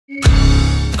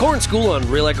Corn School on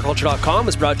RealAgriculture.com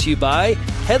is brought to you by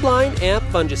Headline Amp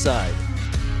Fungicide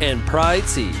and Pride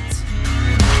Seeds.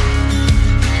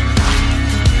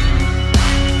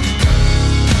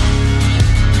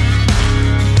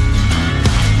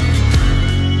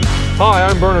 Hi,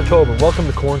 I'm Bernard Tobin. Welcome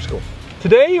to Corn School.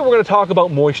 Today we're going to talk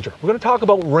about moisture. We're going to talk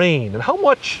about rain and how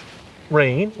much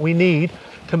rain we need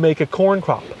to make a corn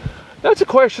crop. That's a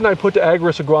question I put to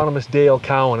AGRIS agronomist Dale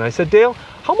Cowan. I said, Dale,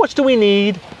 how much do we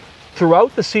need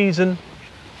throughout the season?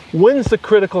 When's the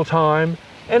critical time?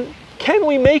 And can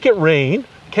we make it rain?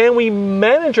 Can we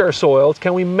manage our soils?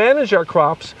 Can we manage our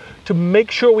crops to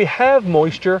make sure we have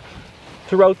moisture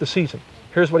throughout the season?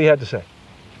 Here's what he had to say.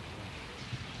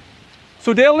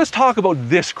 So Dale, let's talk about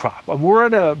this crop. We're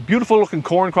at a beautiful looking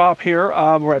corn crop here.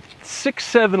 We're at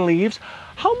 6-7 leaves.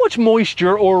 How much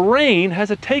moisture or rain has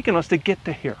it taken us to get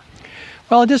to here?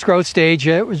 Well, at this growth stage,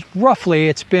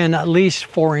 it's been at least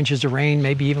 4 inches of rain,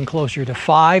 maybe even closer to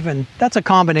 5. And that's a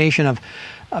combination of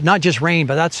not just rain,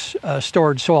 but that's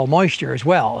stored soil moisture as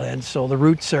well. And so the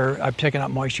roots are picking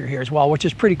up moisture here as well, which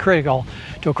is pretty critical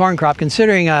to a corn crop,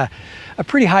 considering a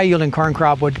pretty high yielding corn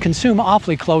crop would consume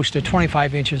awfully close to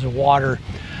 25 inches of water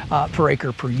per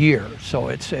acre per year. So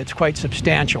it's quite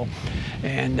substantial.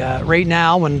 And right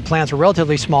now, when plants are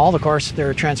relatively small, of course,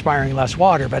 they're transpiring less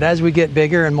water. But as we get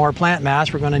bigger and more plant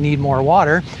mass, we're going to need more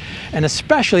water. And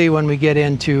especially when we get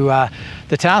into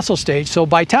the tassel stage. So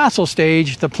by tassel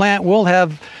stage, the plant will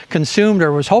have consumed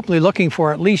or was hopefully looking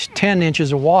for at least 10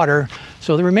 inches of water.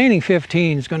 So the remaining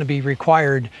 15 is going to be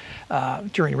required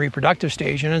during the reproductive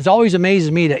stage. And it always amazes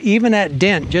me that even at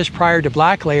dent, just prior to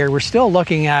black layer, we're still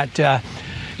looking at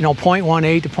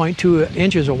 0.18 to 0.2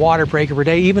 inches of water per acre per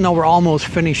day, even though we're almost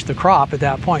finished the crop at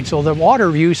that point. So the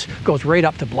water use goes right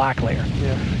up to black layer.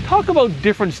 Yeah. Talk about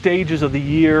different stages of the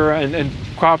year and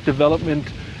crop development.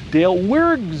 Dale,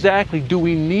 where exactly do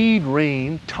we need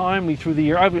rain timely through the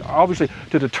year, obviously,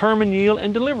 to determine yield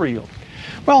and deliver yield?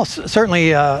 Well,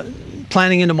 certainly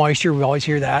planting into moisture, we always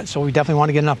hear that, so we definitely want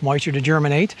to get enough moisture to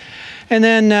germinate. And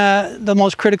then the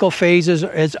most critical phase is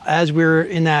as we're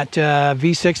in that V6,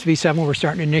 V7, we're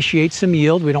starting to initiate some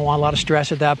yield. We don't want a lot of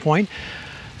stress at that point.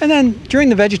 And then during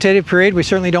the vegetative period, we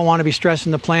certainly don't want to be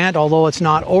stressing the plant, although it's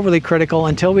not overly critical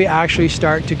until we actually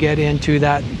start to get into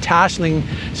that tasseling,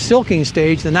 silking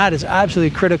stage. Then that is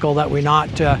absolutely critical that we're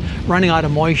not running out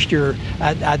of moisture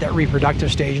at that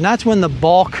reproductive stage. And that's when the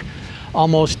bulk,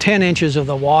 almost 10 inches of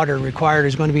the water required,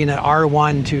 is going to be in that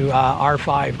R1 to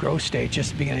R5 growth stage,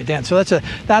 just to begin a dent. So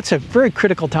that's a very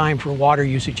critical time for water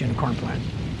usage in a corn plant.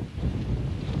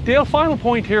 Dale, final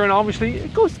point here, and obviously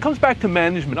it comes back to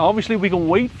management. Obviously we can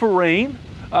wait for rain,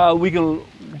 we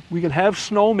can have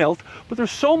snow melt, but there's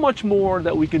so much more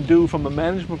that we can do from a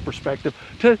management perspective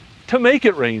to make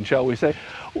it rain, shall we say.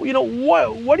 You know,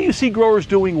 what do you see growers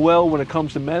doing well when it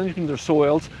comes to managing their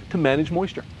soils to manage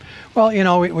moisture? Well, you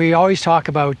know, we always talk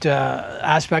about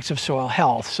aspects of soil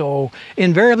health. So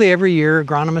invariably every year,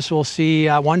 agronomists will see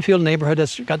one field neighborhood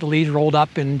that's got the leaves rolled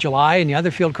up in July and the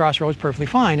other field crossroads perfectly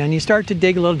fine. And you start to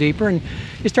dig a little deeper and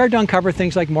you start to uncover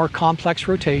things like more complex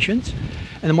rotations.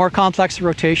 And the more complex the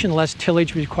rotation, the less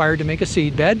tillage required to make a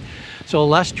seed bed. So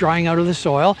less drying out of the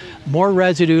soil, more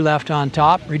residue left on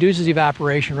top, reduces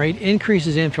evaporation rate,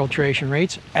 increases infiltration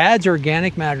rates, adds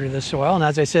organic matter to the soil. And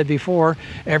as I said before,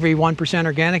 every 1%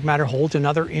 organic matter holds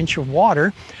another inch of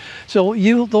water. So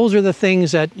those are the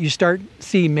things that you start to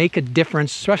see make a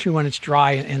difference, especially when it's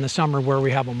dry in the summer where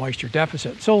we have a moisture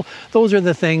deficit. So those are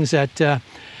the things that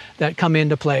come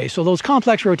into play. So those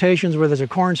complex rotations, whether it's a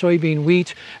corn, soybean,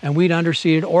 wheat, and wheat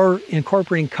underseeded, or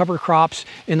incorporating cover crops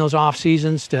in those off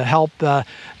seasons to help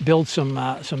build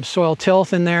some soil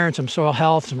tilth in there and some soil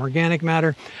health, some organic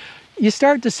matter. You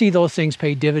start to see those things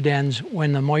pay dividends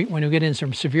when you get in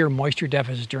some severe moisture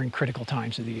deficits during critical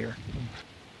times of the year.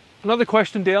 Another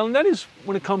question, Dale, and that is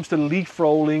when it comes to leaf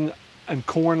rolling and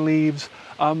corn leaves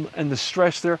and the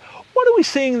stress there. What are we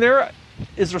seeing there?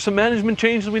 Is there some management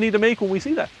changes we need to make when we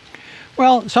see that?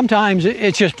 Well, sometimes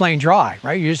it's just plain dry,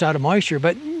 right? You're just out of moisture.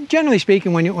 But generally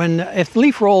speaking, if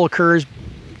leaf roll occurs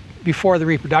before the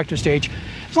reproductive stage,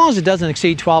 as long as it doesn't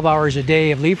exceed 12 hours a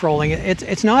day of leaf rolling,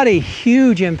 it's not a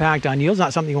huge impact on yield. It's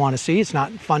not something you want to see. It's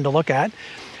not fun to look at.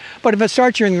 But if it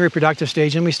starts during the reproductive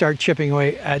stage, then we start chipping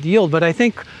away at yield. But I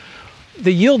think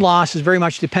the yield loss is very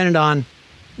much dependent on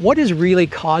what is really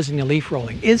causing the leaf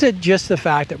rolling. Is it just the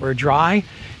fact that we're dry?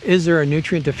 Is there a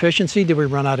nutrient deficiency? Did we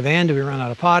run out of N? Did we run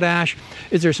out of potash?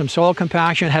 Is there some soil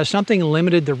compaction? Has something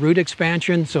limited the root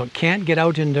expansion so it can't get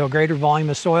out into a greater volume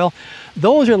of soil?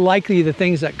 Those are likely the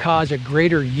things that cause a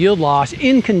greater yield loss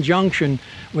in conjunction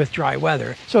with dry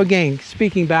weather. So again,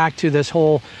 speaking back to this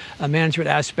whole management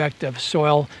aspect of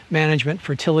soil management,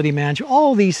 fertility management,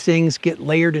 all these things get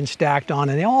layered and stacked on,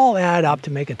 and they all add up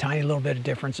to make a tiny little bit of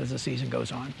difference as the season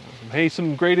goes on. Hey,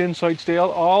 some great insights, Dale.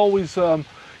 Always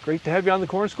great to have you on the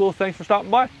Corn School. Thanks for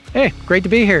stopping by. Hey, great to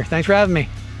be here. Thanks for having me.